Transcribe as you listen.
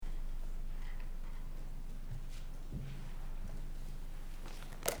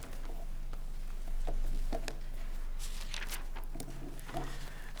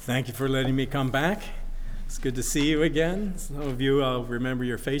Thank you for letting me come back. It's good to see you again. Some of you, I'll remember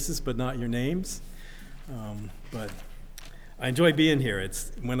your faces, but not your names. But I enjoy being here.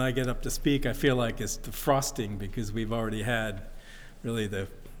 It's when I get up to speak, I feel like it's the frosting because we've already had really the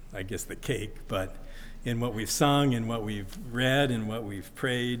cake. But in what we've sung and what we've read and what we've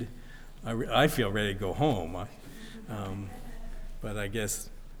prayed, I feel ready to go home. But I guess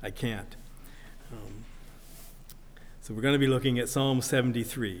I can't. So we're going to be looking at Psalm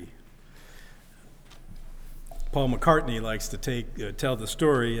 73. Paul McCartney likes to tell the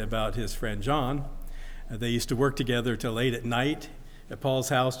story about his friend John. They used to work together till late at night at Paul's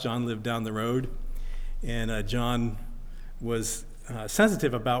house. John lived down the road, and John was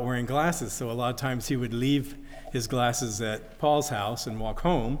sensitive about wearing glasses, so a lot of times he would leave his glasses at Paul's house and walk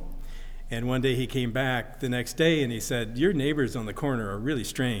home. And one day he came back the next day and he said, "Your neighbors on the corner are really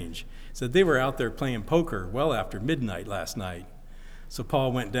strange." He said, "They were out there playing poker well after midnight last night." So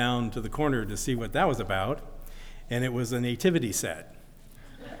Paul went down to the corner to see what that was about, and it was a nativity set.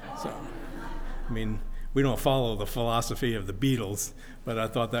 So, we don't follow the philosophy of the Beatles, but I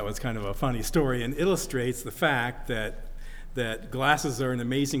thought that was kind of a funny story and illustrates the fact that glasses are an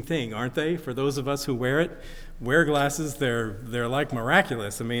amazing thing, aren't they? For those of us who wear glasses, they're like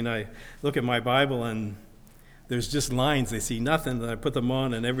miraculous. I look at my Bible and there's just lines, they see nothing, and I put them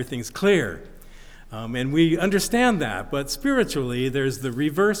on and everything's clear. And we understand that, but spiritually there's the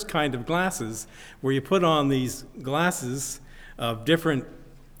reverse kind of glasses where you put on these glasses of different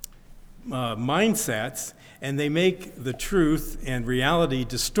mindsets and they make the truth and reality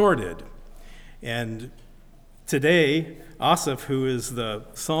distorted. And today, Asaph, who is the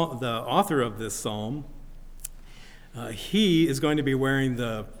author of this psalm, he is going to be wearing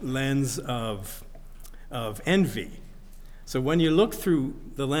the lens of envy. So when you look through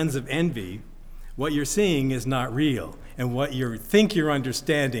the lens of envy, what you're seeing is not real, and what you think you're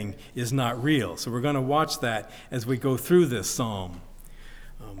understanding is not real. So we're going to watch that as we go through this psalm.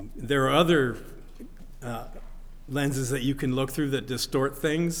 There are other lenses that you can look through that distort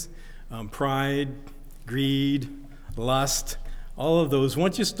things: pride, greed, lust, all of those.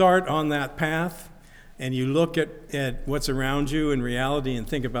 Once you start on that path and you look at what's around you in reality and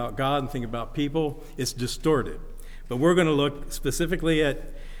think about God and think about people, it's distorted. But we're going to look specifically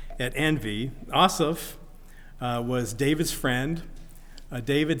at envy. Asaph was David's friend.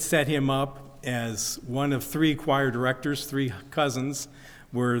 David set him up as one of three choir directors. Three cousins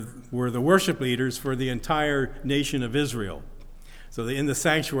were the worship leaders for the entire nation of Israel. So in the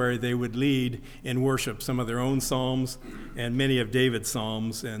sanctuary, they would lead in worship some of their own psalms and many of David's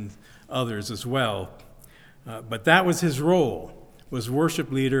psalms and others as well. But that was his role, was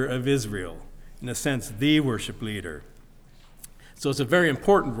worship leader of Israel, in a sense, the worship leader. So it's a very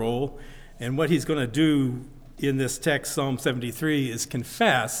important role, and what he's going to do in this text, Psalm 73, is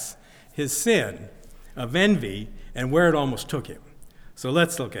confess his sin of envy and where it almost took him. So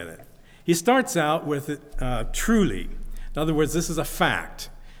let's look at it. He starts out with truly. In other words, this is a fact.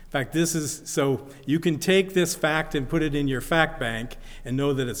 In fact, so you can take this fact and put it in your fact bank and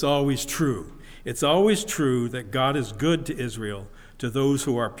know that it's always true. It's always true that God is good to Israel, to those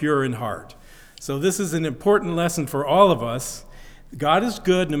who are pure in heart. So this is an important lesson for all of us. God is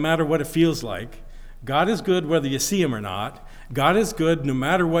good no matter what it feels like. God is good whether you see him or not. God is good no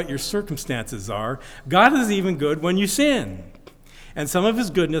matter what your circumstances are. God is even good when you sin. And some of his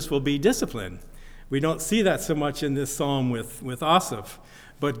goodness will be discipline. We don't see that so much in this psalm with Asaph,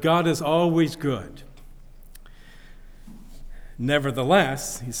 but God is always good.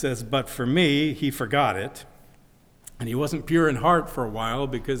 Nevertheless, he says, but for me, he forgot it. And he wasn't pure in heart for a while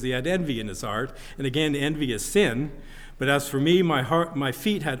because he had envy in his heart. And again, envy is sin. But as for me, my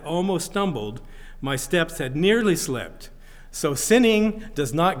feet had almost stumbled. My steps had nearly slipped. So sinning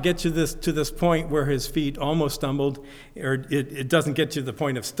does not get you to this point where his feet almost stumbled, or it doesn't get you to the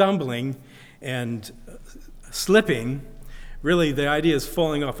point of stumbling and slipping. Really, the idea is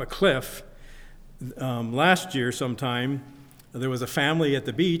falling off a cliff. Last year sometime, there was a family at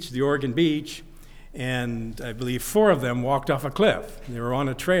the beach, the Oregon beach, and I believe 4 of them walked off a cliff. They were on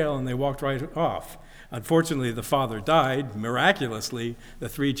a trail and they walked right off. Unfortunately, the father died. Miraculously, the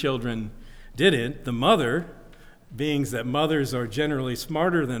 3 children didn't. The mother, being that mothers are generally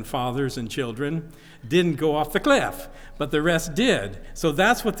smarter than fathers and children, didn't go off the cliff, but the rest did. So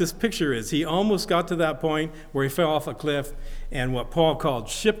that's what this picture is. He almost got to that point where he fell off a cliff and what Paul called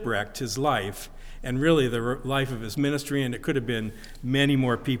shipwrecked his life, and really the life of his ministry, and it could have been many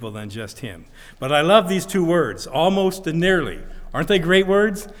more people than just him. But I love these 2 words, almost and nearly. Aren't they great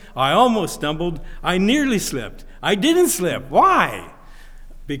words? I almost stumbled. I nearly slipped. I didn't slip. Why?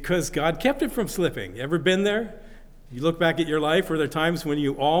 Because God kept it from slipping. Ever been there? You look back at your life, were there times when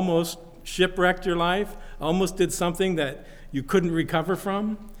you almost shipwrecked your life, almost did something that you couldn't recover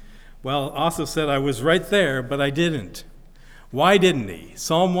from? Well, Asaph said, I was right there, but I didn't. Why didn't he?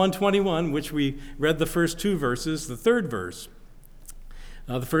 Psalm 121, which we read the first two verses, the third verse.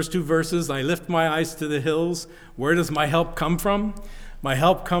 The first two verses, I lift my eyes to the hills. Where does my help come from? My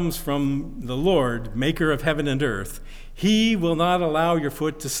help comes from the Lord, maker of heaven and earth. He will not allow your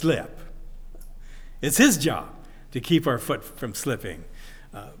foot to slip. It's his job to keep our foot from slipping.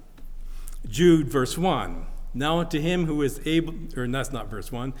 Jude, verse 1. Now unto him who is able, or that's not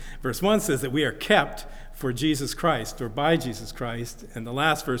verse 1. Verse 1 says that we are kept for Jesus Christ, or by Jesus Christ. And the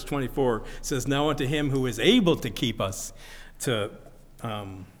last verse, 24, says, now unto him who is able to keep us to,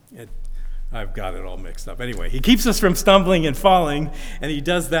 I've got it all mixed up. Anyway, he keeps us from stumbling and falling, and he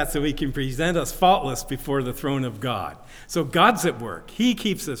does that so he can present us faultless before the throne of God. So God's at work. He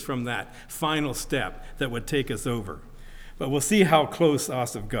keeps us from that final step that would take us over. But we'll see how close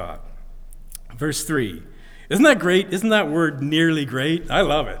Asaph got. Verse 3. Isn't that great? Isn't that word nearly great? I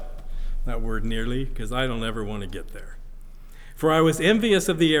love it, that word nearly, because I don't ever want to get there. For I was envious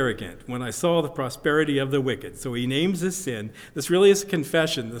of the arrogant when I saw the prosperity of the wicked. So he names his sin. This really is a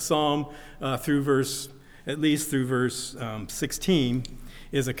confession. The psalm through verse 16,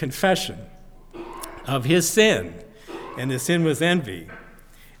 is a confession of his sin. And his sin was envy.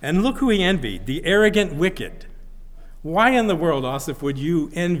 And look who he envied, the arrogant wicked. Why in the world, Asaph, would you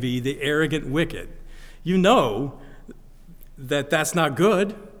envy the arrogant wicked? You know that that's not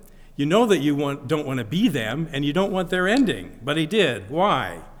good. You know that you don't want to be them, and you don't want their ending. But he did.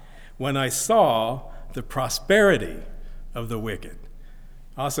 Why? When I saw the prosperity of the wicked.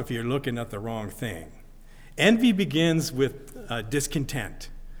 Asaph, you're looking at the wrong thing. Envy begins with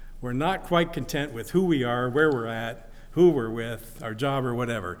discontent. We're not quite content with who we are, where we're at, who we're with, our job or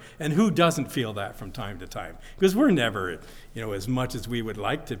whatever. And who doesn't feel that from time to time? Because we're never, as much as we would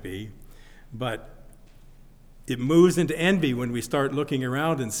like to be. But it moves into envy when we start looking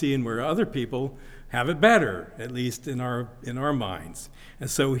around and seeing where other people have it better, at least in our minds. And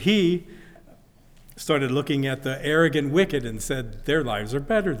so he started looking at the arrogant wicked and said, their lives are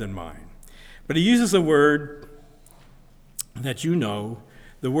better than mine. But he uses a word that you know.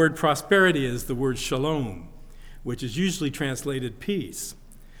 The word prosperity is the word shalom, which is usually translated peace.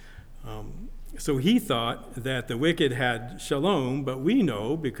 So he thought that the wicked had shalom, but we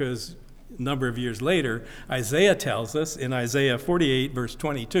know, because a number of years later, Isaiah tells us in Isaiah 48, verse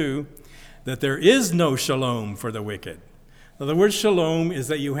 22, that there is no shalom for the wicked. Now, the word shalom is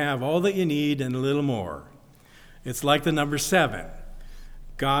that you have all that you need and a little more. It's like the number 7.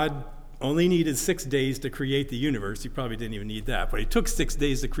 God only needed 6 days to create the universe. He probably didn't even need that, but he took 6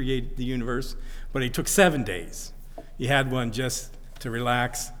 days to create the universe, but he took 7 days. He had one just to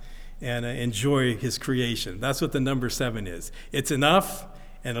relax and enjoy his creation. That's what the number 7 is. It's enough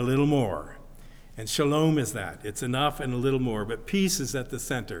and a little more. And shalom is that. It's enough and a little more, but peace is at the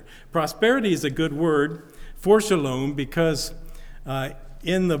center. Prosperity is a good word for shalom because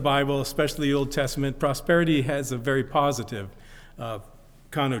in the Bible, especially the Old Testament, prosperity has a very positive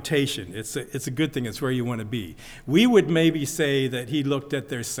connotation. It's a good thing. It's where you want to be. We would maybe say that he looked at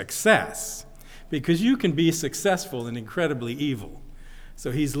their success, because you can be successful and incredibly evil. So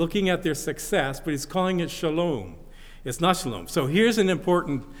he's looking at their success, but he's calling it shalom. It's not shalom. So here's an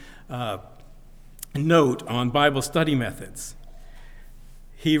important note on Bible study methods.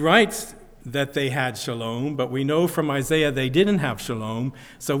 He writes that they had shalom, but we know from Isaiah they didn't have shalom.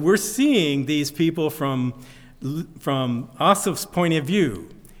 So we're seeing these people from Asaph's point of view,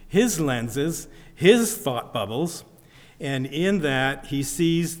 his lenses, his thought bubbles, and in that he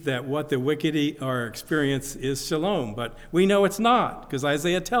sees that what the wicked are experience is shalom. But we know it's not, because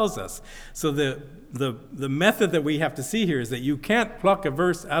Isaiah tells us. So the method that we have to see here is that you can't pluck a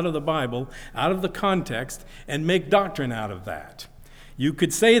verse out of the Bible, out of the context, and make doctrine out of that. You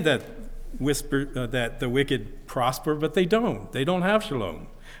could say that that the wicked prosper, but they don't. They don't have shalom.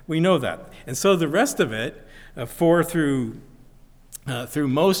 We know that. And so the rest of it, 4 through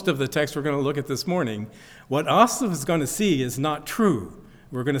most of the text we're going to look at this morning, what Asaph is going to see is not true.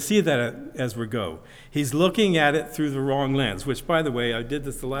 We're going to see that as we go. He's looking at it through the wrong lens, which, by the way, I did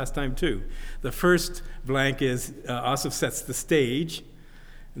this the last time too. The first blank is Asaph sets the stage.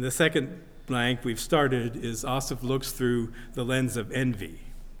 And the second blank we've started is Asaph looks through the lens of envy.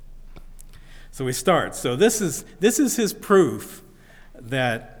 So we start. So this is his proof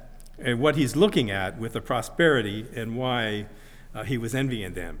that what he's looking at with the prosperity and why he was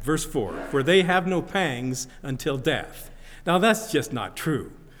envying them. Verse 4, for they have no pangs until death. Now that's just not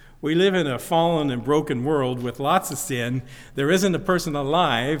true. We live in a fallen and broken world with lots of sin. There isn't a person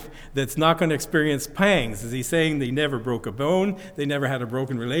alive that's not going to experience pangs. Is he saying they never broke a bone? They never had a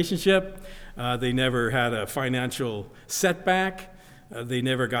broken relationship? They never had a financial setback? They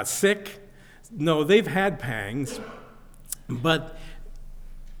never got sick? No, they've had pangs, but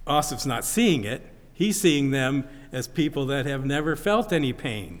Asaph's not seeing it. He's seeing them as people that have never felt any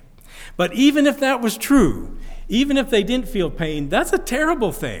pain. But even if that was true, even if they didn't feel pain, that's a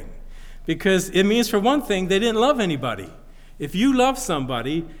terrible thing, because it means, for one thing, they didn't love anybody. If you love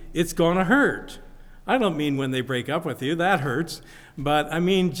somebody, it's going to hurt. I don't mean when they break up with you, that hurts, but I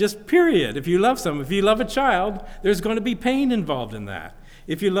mean just period. If you love someone, if you love a child, there's going to be pain involved in that.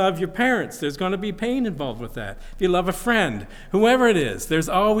 If you love your parents, there's going to be pain involved with that. If you love a friend, whoever it is, there's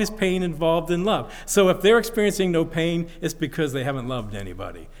always pain involved in love. So if they're experiencing no pain, it's because they haven't loved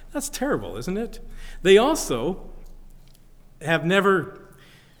anybody. That's terrible, isn't it? They also have never,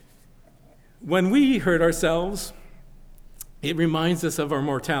 when we hurt ourselves, it reminds us of our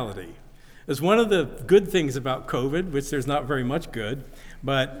mortality. It's one of the good things about COVID, which there's not very much good,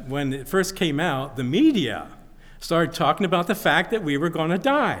 but when it first came out, the media started talking about the fact that we were going to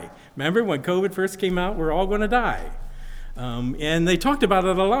die. Remember when COVID first came out, we're all going to die. And they talked about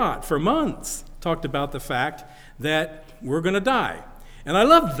it a lot for months, talked about the fact that we're going to die. And I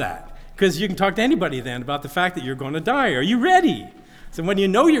loved that, because you can talk to anybody then about the fact that you're going to die. Are you ready? So when you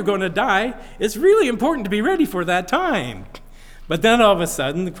know you're going to die, it's really important to be ready for that time. But then all of a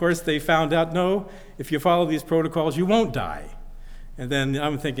sudden, of course, they found out, no, if you follow these protocols, you won't die. And then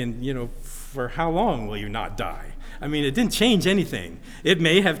I'm thinking, for how long will you not die? I mean, it didn't change anything. It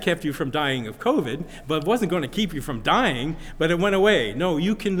may have kept you from dying of COVID, but it wasn't going to keep you from dying, but it went away. No,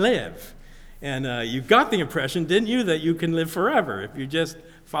 you can live. And you got the impression, didn't you, that you can live forever if you just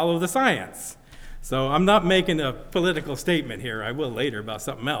follow the science. So I'm not making a political statement here. I will later about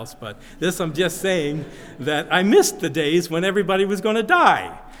something else, but this I'm just saying that I missed the days when everybody was going to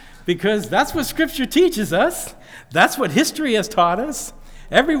die, because that's what Scripture teaches us. That's what history has taught us.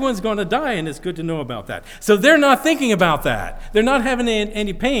 Everyone's going to die, and it's good to know about that. So they're not thinking about that. They're not having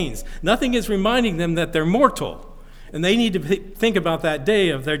any pains. Nothing is reminding them that they're mortal, and they need to think about that day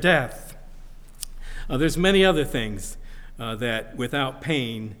of their death. There's many other things that without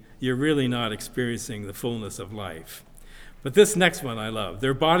pain, you're really not experiencing the fullness of life. But this next one I love.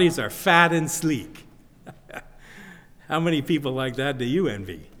 Their bodies are fat and sleek. How many people like that do you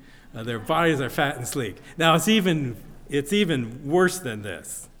envy? Their bodies are fat and sleek. Now, it's even worse than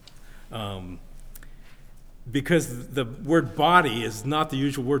this, because the word body is not the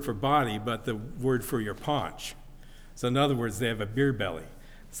usual word for body, but the word for your paunch. So in other words, they have a beer belly.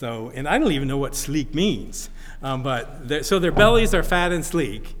 So, and I don't even know what sleek means, so their bellies are fat and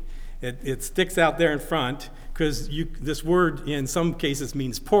sleek. It sticks out there in front, because this word in some cases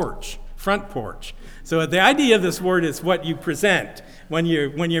means porch, front porch. So the idea of this word is what you present when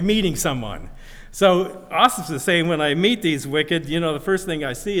you're meeting someone. So Asaph is saying, when I meet these wicked, the first thing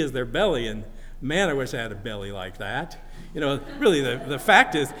I see is their belly, and man, I wish I had a belly like that. Really, the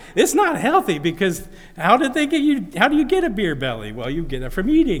fact is, it's not healthy, because how do you get a beer belly? Well, you get it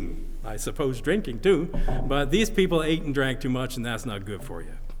from eating, I suppose drinking too, but these people ate and drank too much, and that's not good for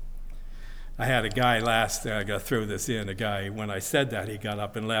you. I had a guy I got to throw this in, when I said that, he got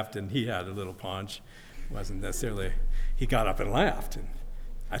up and left, and he had a little paunch. It wasn't necessarily, he got up and left, and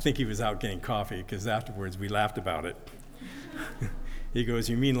I think he was out getting coffee, because afterwards we laughed about it. He goes,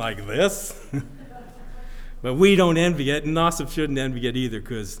 "You mean like this?" But we don't envy it, and Asaph shouldn't envy it either,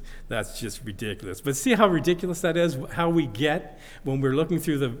 because that's just ridiculous. But see how ridiculous that is, how we get when we're looking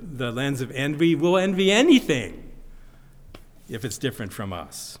through the lens of envy? We'll envy anything if it's different from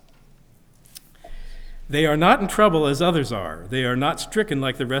us. They are not in trouble as others are. They are not stricken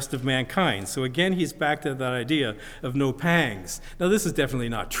like the rest of mankind. So again, he's back to that idea of no pangs. Now, this is definitely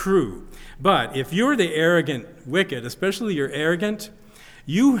not true. But if you're the arrogant wicked, especially you're arrogant,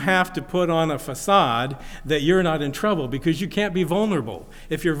 you have to put on a facade that you're not in trouble, because you can't be vulnerable.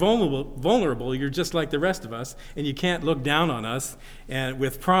 If you're vulnerable, you're just like the rest of us, and you can't look down on us and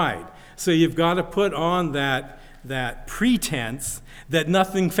with pride. So you've got to put on that pretense that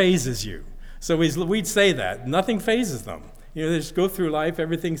nothing phases you. So we'd say that nothing phases them. They just go through life,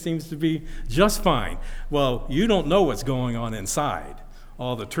 everything seems to be just fine. Well, you don't know what's going on inside,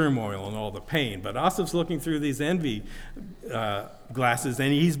 all the turmoil and all the pain. But Asaph's looking through these envy glasses,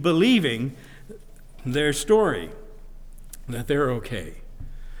 and he's believing their story, that they're okay.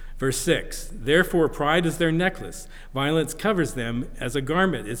 Verse 6, therefore pride is their necklace. Violence covers them as a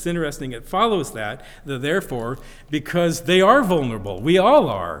garment. It's interesting. It follows that, the therefore, because they are vulnerable. We all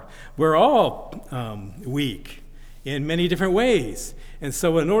are. We're all weak in many different ways. And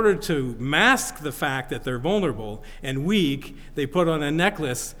so in order to mask the fact that they're vulnerable and weak, they put on a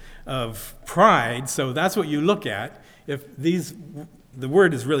necklace of pride. So that's what you look at. The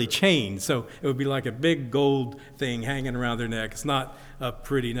word is really chained, so it would be like a big gold thing hanging around their neck. It's not a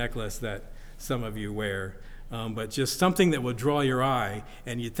pretty necklace that some of you wear, but just something that will draw your eye.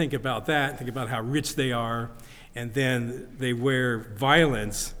 And you think about that, think about how rich they are, and then they wear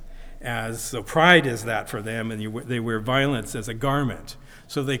violence so pride is that for them, and they wear violence as a garment.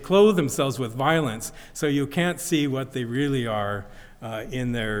 So they clothe themselves with violence, so you can't see what they really are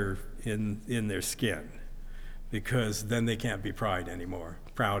in their skin, because then they can't be proud anymore.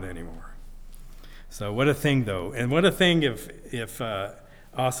 So what a thing, though, and what a thing if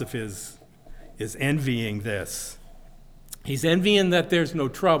Asaph is envying this. He's envying that there's no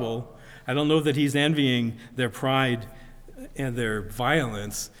trouble. I don't know that he's envying their pride and their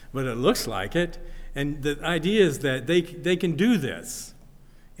violence, but it looks like it. And the idea is that they can do this,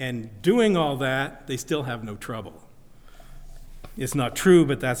 and doing all that, they still have no trouble. It's not true,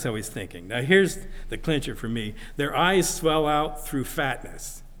 but that's how he's thinking. Now here's the clincher for me. Their eyes swell out through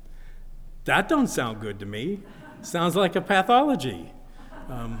fatness. That don't sound good to me. Sounds like a pathology.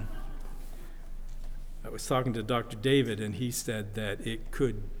 I was talking to Dr. David, and he said that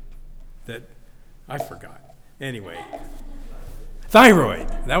I forgot. Anyway, thyroid.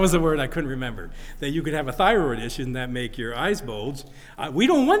 That was the word I couldn't remember. That you could have a thyroid issue and that make your eyes bulge. We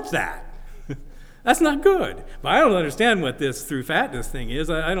don't want that. That's not good. But I don't understand what this through fatness thing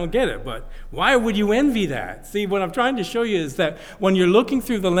is. I don't get it. But why would you envy that? See, what I'm trying to show you is that when you're looking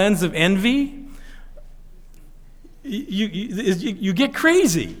through the lens of envy, you get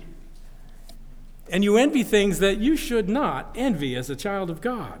crazy. And you envy things that you should not envy as a child of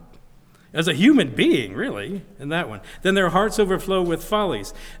God. As a human being, really, in that one. Then their hearts overflow with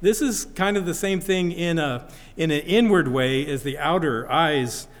follies. This is kind of the same thing in an inward way as the outer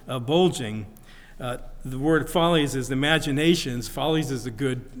eyes bulging. The word follies is imaginations. Follies is a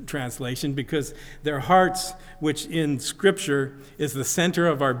good translation because their hearts, which in Scripture is the center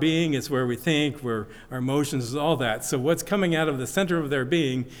of our being, it's where we think, where our emotions is all that. So what's coming out of the center of their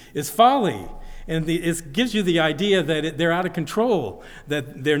being is folly. And it gives you the idea that they're out of control,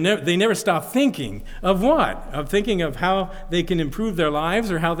 that they never stop thinking of what? Of thinking of how they can improve their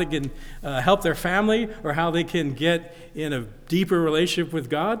lives, or how they can help their family, or how they can get in a deeper relationship with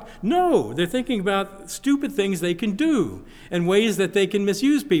God. No, they're thinking about stupid things they can do, and ways that they can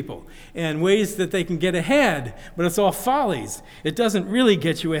misuse people, and ways that they can get ahead, but it's all follies. It doesn't really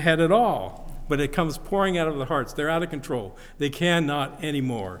get you ahead at all, but it comes pouring out of the hearts. They're out of control. They cannot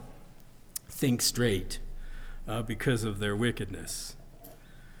anymore think straight because of their wickedness.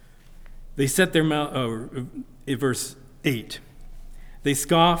 They set their mouth, verse 8. They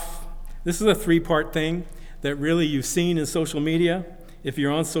scoff. This is a three-part thing that really you've seen in social media. If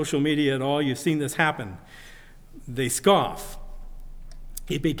you're on social media at all, you've seen this happen. They scoff.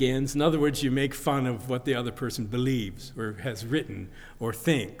 It begins, in other words, you make fun of what the other person believes or has written or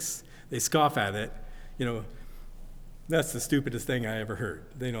thinks. They scoff at it. That's the stupidest thing I ever heard.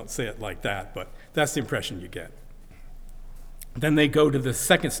 They don't say it like that, but that's the impression you get. Then they go to the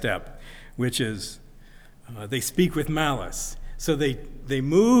second step, which is they speak with malice. So they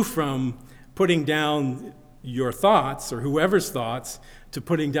move from putting down your thoughts or whoever's thoughts to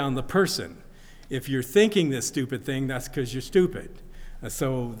putting down the person. If you're thinking this stupid thing, that's because you're stupid.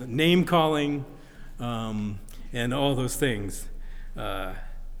 So the name calling and all those things. And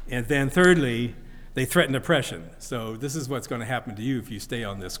then thirdly, they threaten oppression. So this is what's going to happen to you if you stay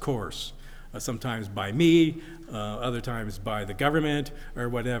on this course. Sometimes by me, other times by the government or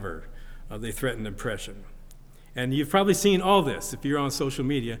whatever. They threaten oppression. And you've probably seen all this if you're on social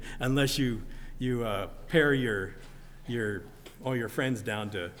media, unless you pare all your friends down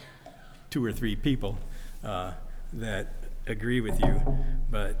to 2 or 3 people that agree with you.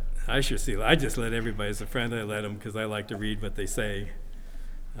 But I just let everybody as a friend. I let them because I like to read what they say.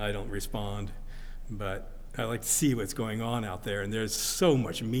 I don't respond. But I like to see what's going on out there, and there's so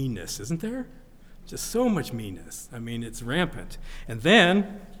much meanness, isn't there? Just so much meanness. I mean, it's rampant. And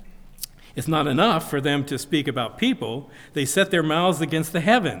then, it's not enough for them to speak about people. They set their mouths against the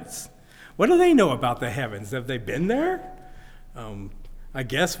heavens. What do they know about the heavens? Have they been there? I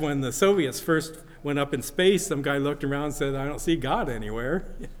guess when the Soviets first went up in space, some guy looked around and said, I don't see God anywhere.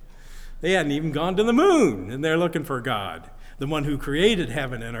 They hadn't even gone to the moon, and they're looking for God, the one who created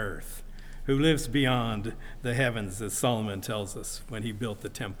heaven and earth, who lives beyond the heavens, as Solomon tells us when he built the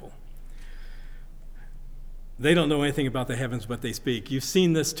temple. They don't know anything about the heavens, but they speak. You've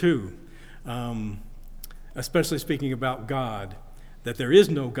seen this too, especially speaking about God. that there is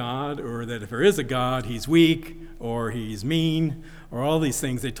no God, or that if there is a God, he's weak, or he's mean, or all these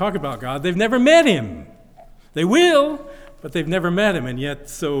things. They talk about God. They've never met him. They will, but they've never met him, and yet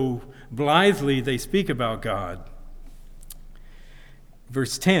so blithely they speak about God.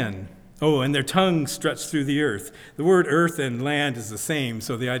 Verse 10, and their tongue stretched through the earth. The word earth and land is the same,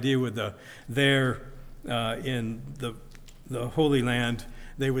 so the idea with in the Holy Land,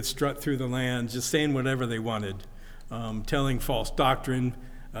 they would strut through the land, just saying whatever they wanted, telling false doctrine,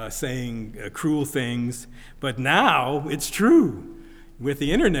 saying cruel things. But now it's true. With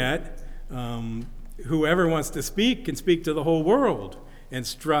the internet, whoever wants to speak can speak to the whole world and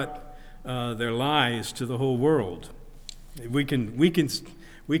strut their lies to the whole world. We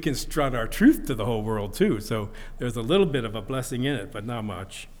can strut our truth to the whole world too. So there's a little bit of a blessing in it, but not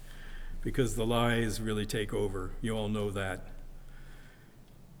much, because the lies really take over. You all know that.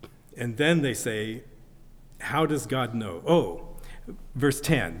 And then they say, how does God know? Verse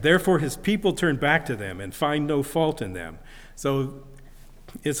 10, therefore his people turn back to them and find no fault in them. So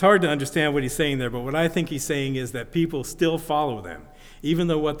it's hard to understand what he's saying there, but what I think he's saying is that people still follow them. Even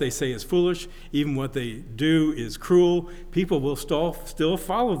though what they say is foolish, even what they do is cruel, people will still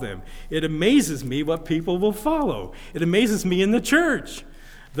follow them. It amazes me what people will follow. It amazes me in the church,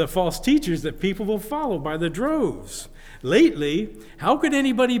 the false teachers that people will follow by the droves. Lately, how could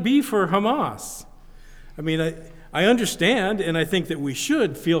anybody be for Hamas? I mean, I understand, and I think that we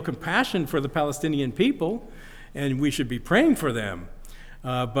should feel compassion for the Palestinian people, and we should be praying for them.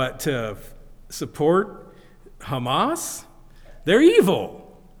 But to support Hamas, they're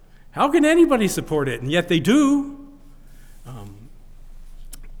evil. How can anybody support it? And yet they do,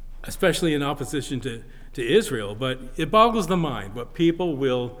 especially in opposition to Israel. But it boggles the mind what people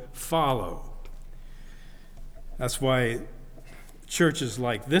will follow. That's why churches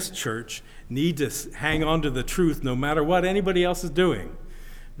like this church need to hang on to the truth no matter what anybody else is doing,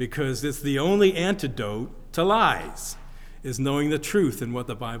 because it's the only antidote to lies, is knowing the truth and what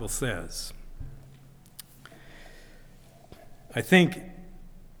the Bible says. I think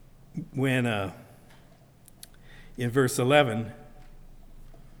when in verse 11,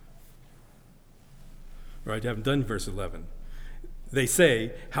 right, I haven't done verse 11. They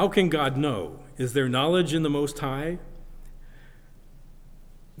say, how can God know? Is there knowledge in the Most High?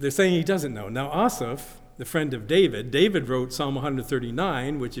 They're saying he doesn't know. Now, Asaph, the friend of David wrote Psalm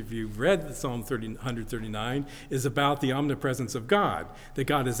 139, which if you've read Psalm 139, is about the omnipresence of God, that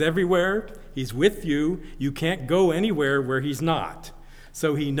God is everywhere, he's with you, you can't go anywhere where he's not.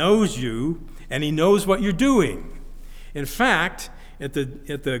 So he knows you, and he knows what you're doing. In fact, at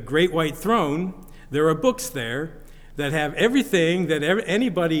the Great White Throne, there are books there that have everything that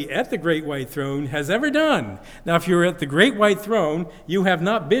anybody at the Great White Throne has ever done. Now, if you're at the Great White Throne, you have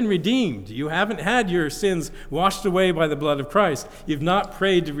not been redeemed. You haven't had your sins washed away by the blood of Christ. You've not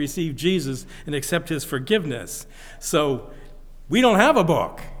prayed to receive Jesus and accept his forgiveness. So we don't have a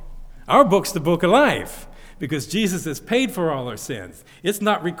book. Our book's the book of life, because Jesus has paid for all our sins. It's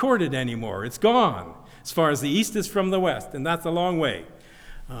not recorded anymore. It's gone as far as the east is from the west, and that's a long way.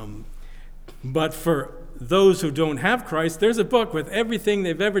 But for those who don't have Christ, there's a book with everything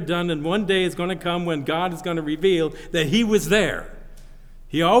they've ever done, and one day is going to come when God is going to reveal that he was there.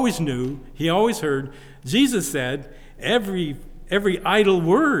 He always knew, he always heard. Jesus said every idle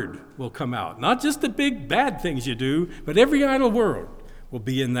word will come out. Not just the big bad things you do, but every idle word will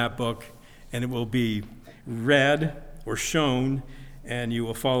be in that book, and it will be read or shown, and you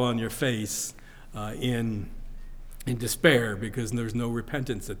will fall on your face in despair, because there's no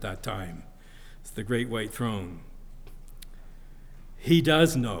repentance at that time. It's the Great White Throne. He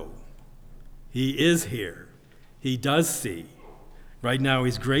does know. He is here. He does see. Right now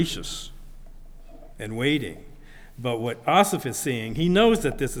he's gracious and waiting. But what Asaph is seeing, he knows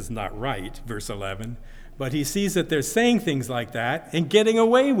that this is not right, verse 11, but he sees that they're saying things like that and getting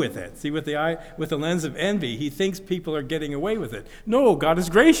away with it. See, with the lens of envy, he thinks people are getting away with it. No, God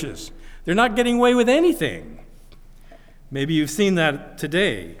is gracious. They're not getting away with anything. Maybe you've seen that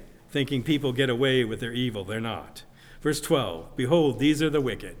today, thinking people get away with their evil. They're not. Verse 12, behold, these are the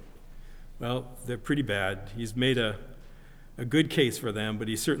wicked. Well, they're pretty bad. He's made a good case for them, but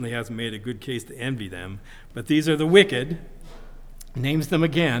he certainly hasn't made a good case to envy them. But these are the wicked, names them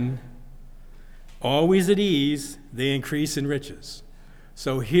again, always at ease, they increase in riches.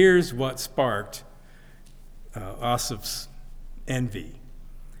 So here's what sparked Asaph's envy.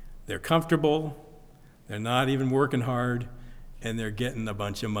 They're comfortable, they're not even working hard, and they're getting a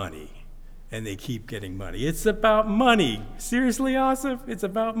bunch of money, and they keep getting money. It's about money. Seriously, Asaph? It's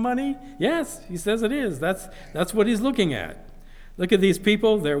about money? Yes, he says it is. That's what he's looking at. Look at these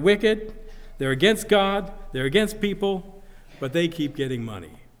people. They're wicked. They're against God. They're against people. but they keep getting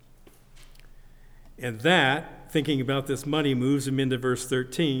money. And that, thinking about this money, moves him into verse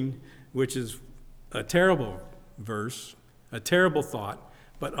 13, which is a terrible verse, a terrible thought,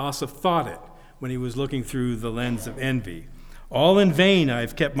 but Asaph thought it when he was looking through the lens of envy. All in vain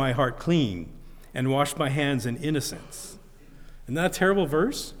I've kept my heart clean and washed my hands in innocence. Isn't that a terrible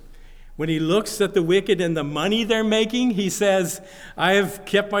verse? When he looks at the wicked and the money they're making, he says, I have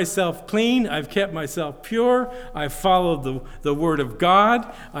kept myself clean, I've kept myself pure, I've followed the word of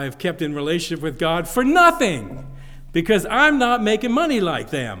God, I've kept in relationship with God for nothing, because I'm not making money like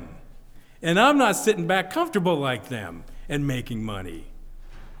them. And I'm not sitting back comfortable like them and making money.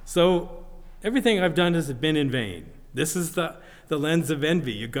 So everything I've done has been in vain. This is the lens of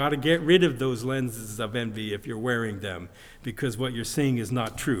envy. You've got to get rid of those lenses of envy if you're wearing them, because what you're seeing is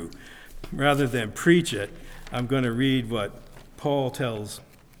not true. Rather than preach it, I'm going to read what Paul tells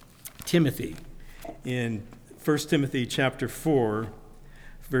Timothy in 1 Timothy chapter 4,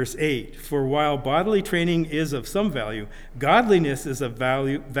 verse 8. For while bodily training is of some value, godliness is of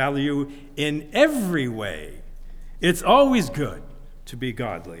value in every way. It's always good to be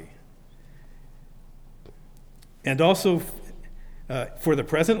godly. And also for the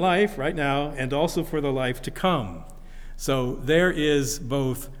present life, right now, and also for the life to come. So there is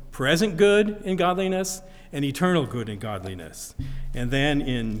both present good in godliness and eternal good in godliness. And then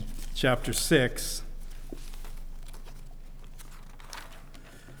in chapter 6,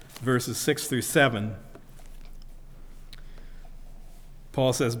 verses 6 through 7,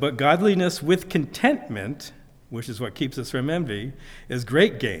 Paul says, but godliness with contentment, which is what keeps us from envy, is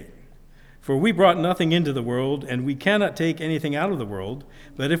great gain. For we brought nothing into the world, and we cannot take anything out of the world.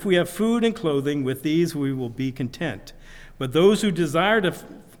 But if we have food and clothing, with these we will be content. But those who desire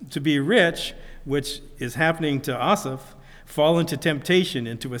to be rich, which is happening to Asaph, fall into temptation,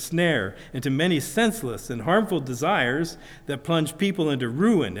 into a snare, into many senseless and harmful desires that plunge people into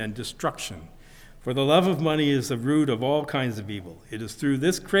ruin and destruction. For the love of money is the root of all kinds of evil. It is through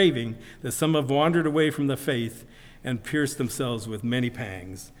this craving that some have wandered away from the faith and pierced themselves with many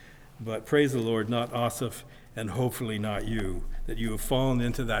pangs. But praise the Lord, not Asaph, and hopefully not you, that you have fallen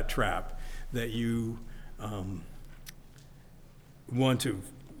into that trap, that you want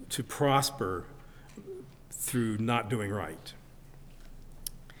to prosper through not doing right.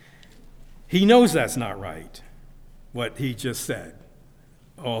 He knows that's not right, what he just said,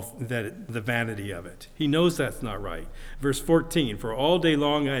 the vanity of it. He knows that's not right. Verse 14, for all day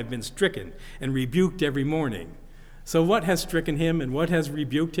long I have been stricken and rebuked every morning. So what has stricken him and what has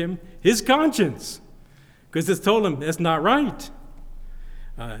rebuked him? His conscience, because it's told him that's not right.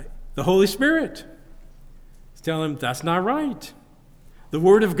 The Holy Spirit is telling him that's not right. The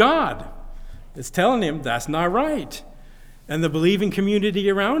Word of God is telling him that's not right. And the believing community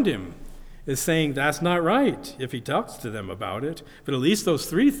around him is saying that's not right if he talks to them about it. But at least those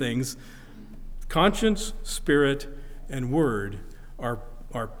three things, conscience, spirit, and word, are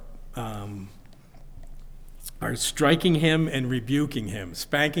striking him and rebuking him,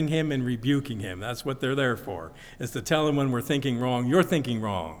 spanking him and rebuking him. That's what they're there for, is to tell him when we're thinking wrong, you're thinking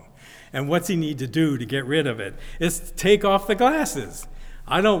wrong. And what's he need to do to get rid of it? Is to take off the glasses.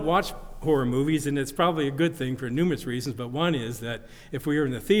 I don't watch horror movies, and it's probably a good thing for numerous reasons, but one is that if we were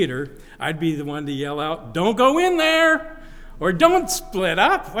in the theater, I'd be the one to yell out, don't go in there, or don't split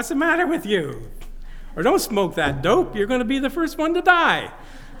up, what's the matter with you? Or don't smoke that dope, you're going to be the first one to die.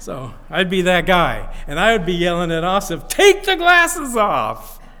 So I'd be that guy, and I would be yelling at Asaph, take the glasses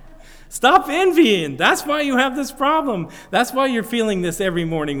off. Stop envying. That's why you have this problem. That's why you're feeling this every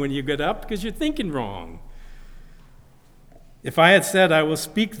morning when you get up, because you're thinking wrong. If I had said, I will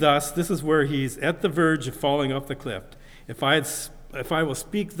speak thus, this is where he's at the verge of falling off the cliff. If I had said, I will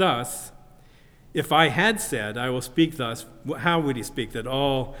speak thus, how would he speak? That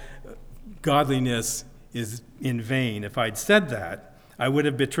all godliness is in vain. If I'd said that, I would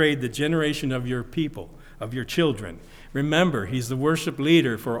have betrayed the generation of your people, of your children. Remember, he's the worship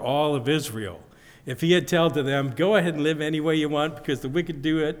leader for all of Israel. If he had told to them, go ahead and live any way you want because the wicked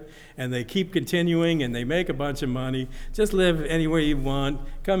do it, and they keep continuing and they make a bunch of money, just live any way you want,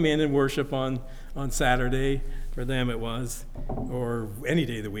 come in and worship on Saturday, for them it was, or any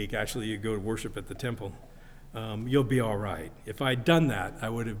day of the week, actually, you go to worship at the temple, you'll be all right. If I'd done that, I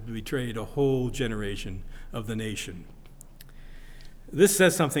would have betrayed a whole generation of the nation. This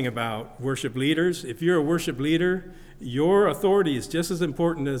says something about worship leaders. If you're a worship leader, your authority is just as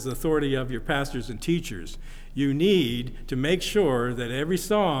important as the authority of your pastors and teachers. You need to make sure that every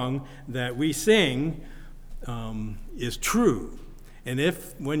song that we sing is true. And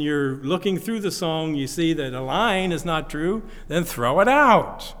if, when you're looking through the song, you see that a line is not true, then throw it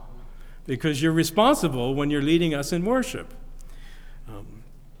out. Because you're responsible when you're leading us in worship.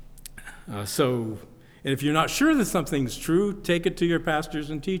 And if you're not sure that something's true, take it to your pastors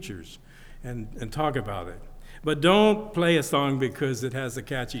and teachers and talk about it. But don't play a song because it has a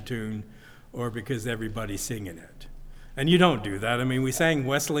catchy tune or because everybody's singing it. And you don't do that. I mean, we sang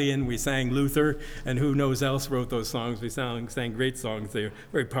Wesleyan, we sang Luther, and who knows else wrote those songs. We sang great songs. They're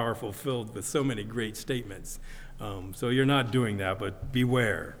very powerful, filled with so many great statements. So you're not doing that, but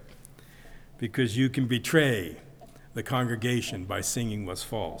beware, because you can betray the congregation by singing what's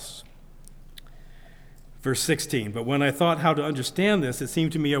false. Verse 16, but when I thought how to understand this, it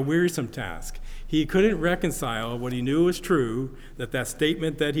seemed to me a wearisome task. He couldn't reconcile what he knew was true, that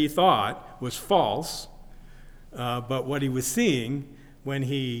statement that he thought was false, but what he was seeing when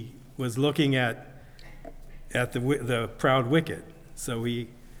he was looking at the proud wicked. So he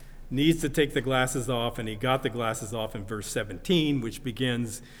needs to take the glasses off, and he got the glasses off in verse 17, which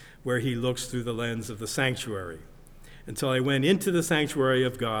begins where he looks through the lens of the sanctuary. Until I went into the sanctuary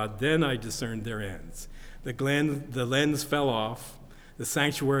of God, then I discerned their ends. The lens fell off. The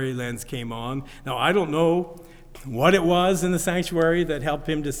sanctuary lens came on. Now, I don't know what it was in the sanctuary that helped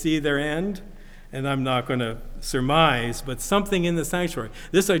him to see their end, and I'm not going to surmise, but something in the sanctuary.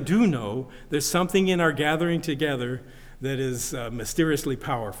 This I do know. There's something in our gathering together that is mysteriously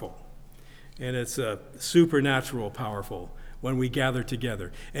powerful, and it's supernatural powerful when we gather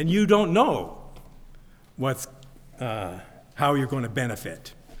together. And you don't know how you're going to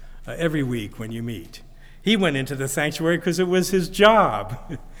benefit every week when you meet. He went into the sanctuary because it was his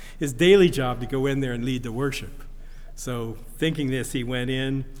job, his daily job, to go in there and lead the worship. So thinking this, he went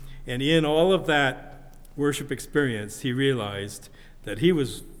in, and in all of that worship experience, he realized that he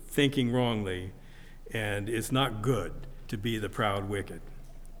was thinking wrongly, and it's not good to be the proud wicked.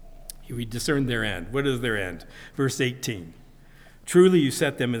 He discerned their end. What is their end? Verse 18. Truly you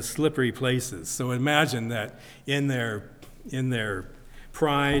set them in slippery places. So imagine that in their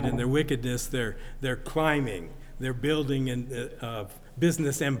pride and their wickedness, they're climbing, they're building a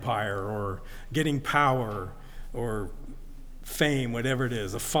business empire or getting power or fame, whatever it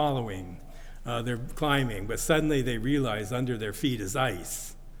is, a following. They're climbing, but suddenly they realize under their feet is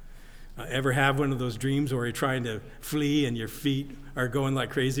ice. Ever have one of those dreams where you're trying to flee and your feet are going like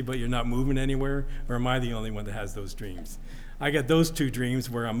crazy, but you're not moving anywhere? Or am I the only one that has those dreams? I get those two dreams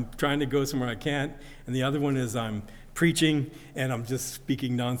where I'm trying to go somewhere I can't, and the other one is I'm preaching and I'm just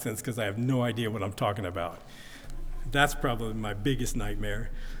speaking nonsense because I have no idea what I'm talking about. That's probably my biggest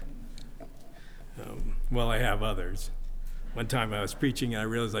nightmare. Well, I have others. One time I was preaching and I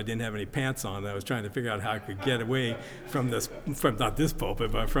realized I didn't have any pants on. I was trying to figure out how I could get away from not this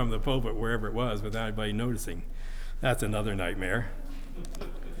pulpit, but from the pulpit wherever it was without anybody noticing. That's another nightmare.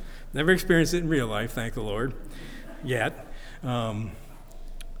 Never experienced it in real life, thank the Lord, yet.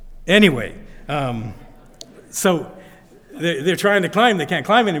 So they're trying to climb. They can't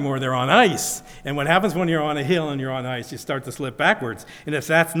climb anymore. They're on ice. And what happens when you're on a hill and you're on ice, you start to slip backwards. And if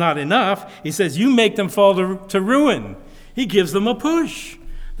that's not enough, he says, you make them fall to ruin. He gives them a push.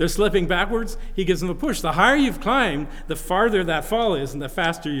 They're slipping backwards. He gives them a push. The higher you've climbed, the farther that fall is and the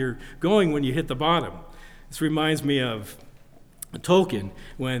faster you're going when you hit the bottom. This reminds me of Tolkien,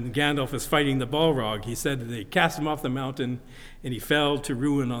 when Gandalf was fighting the Balrog. He said that they cast him off the mountain and he fell to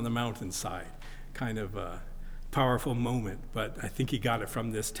ruin on the mountainside. Kind of a powerful moment, but I think he got it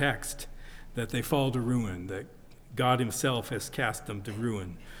from this text, that they fall to ruin, that God himself has cast them to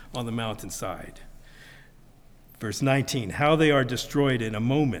ruin on the mountainside. Verse 19, how they are destroyed in a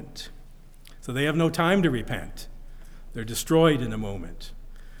moment. So they have no time to repent. They're destroyed in a moment.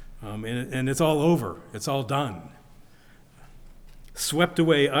 And it's all over. It's all done. Swept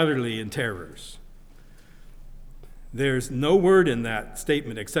away utterly in terrors. There's no word in that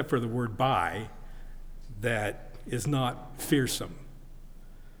statement except for the word by that is not fearsome.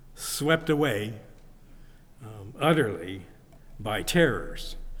 Swept away utterly by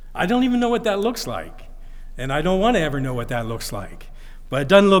terrors. I don't even know what that looks like. And I don't want to ever know what that looks like. But it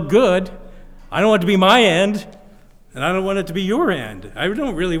doesn't look good. I don't want it to be my end. And I don't want it to be your end. I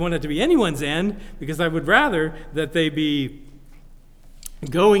don't really want it to be anyone's end, because I would rather that they be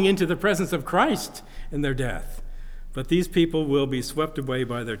going into the presence of Christ in their death. But these people will be swept away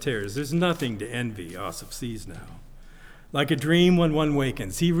by their terrors. There's nothing to envy, Asaph sees now. Like a dream when one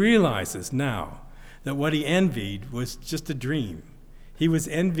wakens, he realizes now that what he envied was just a dream. He was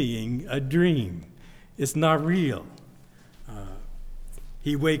envying a dream. It's not real.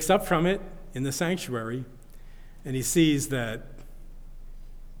 He wakes up from it in the sanctuary, and he sees that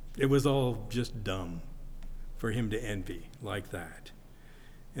it was all just dumb for him to envy like that.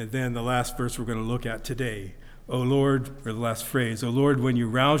 And then the last verse we're going to look at today, O Lord, or the last phrase, O Lord, when you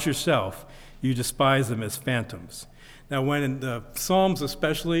rouse yourself, You despise them as phantoms. Now, when in the Psalms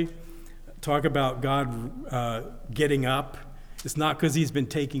especially talk about God getting up, it's not because he's been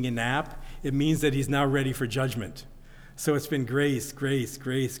taking a nap. It means that he's now ready for judgment. So it's been grace, grace,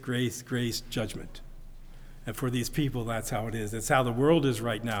 grace, grace, grace, judgment. And for these people, that's how it is. That's how the world is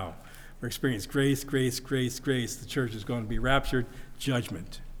right now. We're experiencing grace, grace, grace, grace. The church is going to be raptured,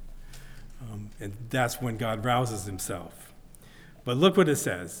 judgment. And that's when God rouses himself. But look what it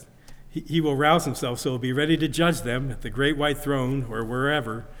says. He will rouse himself, so he'll be ready to judge them at the great white throne or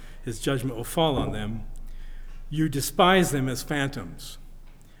wherever his judgment will fall on them. You despise them as phantoms.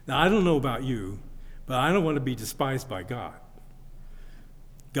 Now, I don't know about you, but I don't want to be despised by God.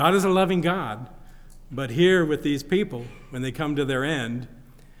 God is a loving God, but here with these people, when they come to their end,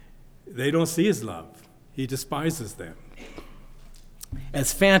 they don't see his love. He despises them.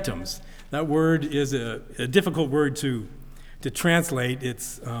 As phantoms, that word is a difficult word to translate.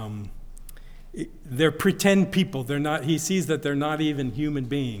 They're pretend people. They're not. He sees that they're not even human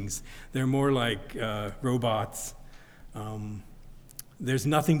beings. They're more like robots. There's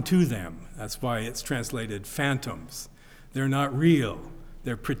nothing to them. That's why it's translated phantoms. They're not real.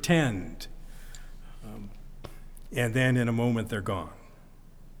 They're pretend. And then in a moment, they're gone.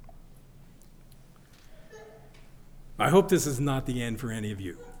 I hope this is not the end for any of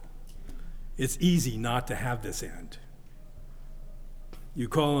you. It's easy not to have this end. You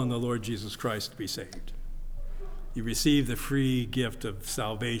call on the Lord Jesus Christ to be saved. You receive the free gift of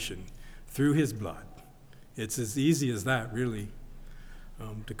salvation through his blood. It's as easy as that, really,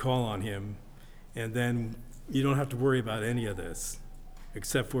 to call on him. And then you don't have to worry about any of this,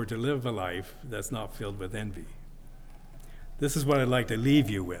 except for to live a life that's not filled with envy. This is what I'd like to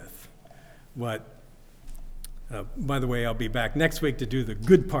leave you with. By the way, I'll be back next week to do the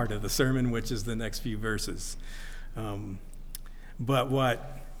good part of the sermon, which is the next few verses. But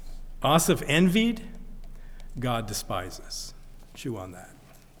what Asaph envied, God despises. Chew on that.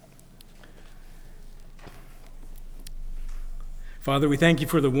 Father, we thank you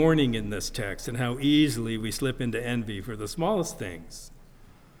for the warning in this text and how easily we slip into envy for the smallest things.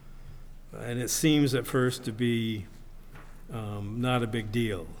 And it seems at first to be not a big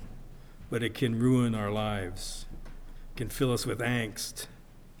deal, but it can ruin our lives, can fill us with angst,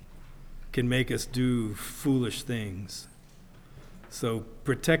 can make us do foolish things. So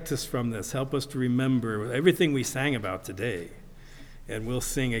protect us from this. Help us to remember everything we sang about today, and we'll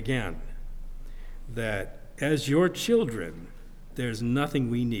sing again, that as your children, there's nothing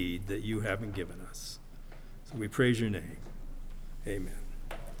we need that you haven't given us. So we praise your name. Amen.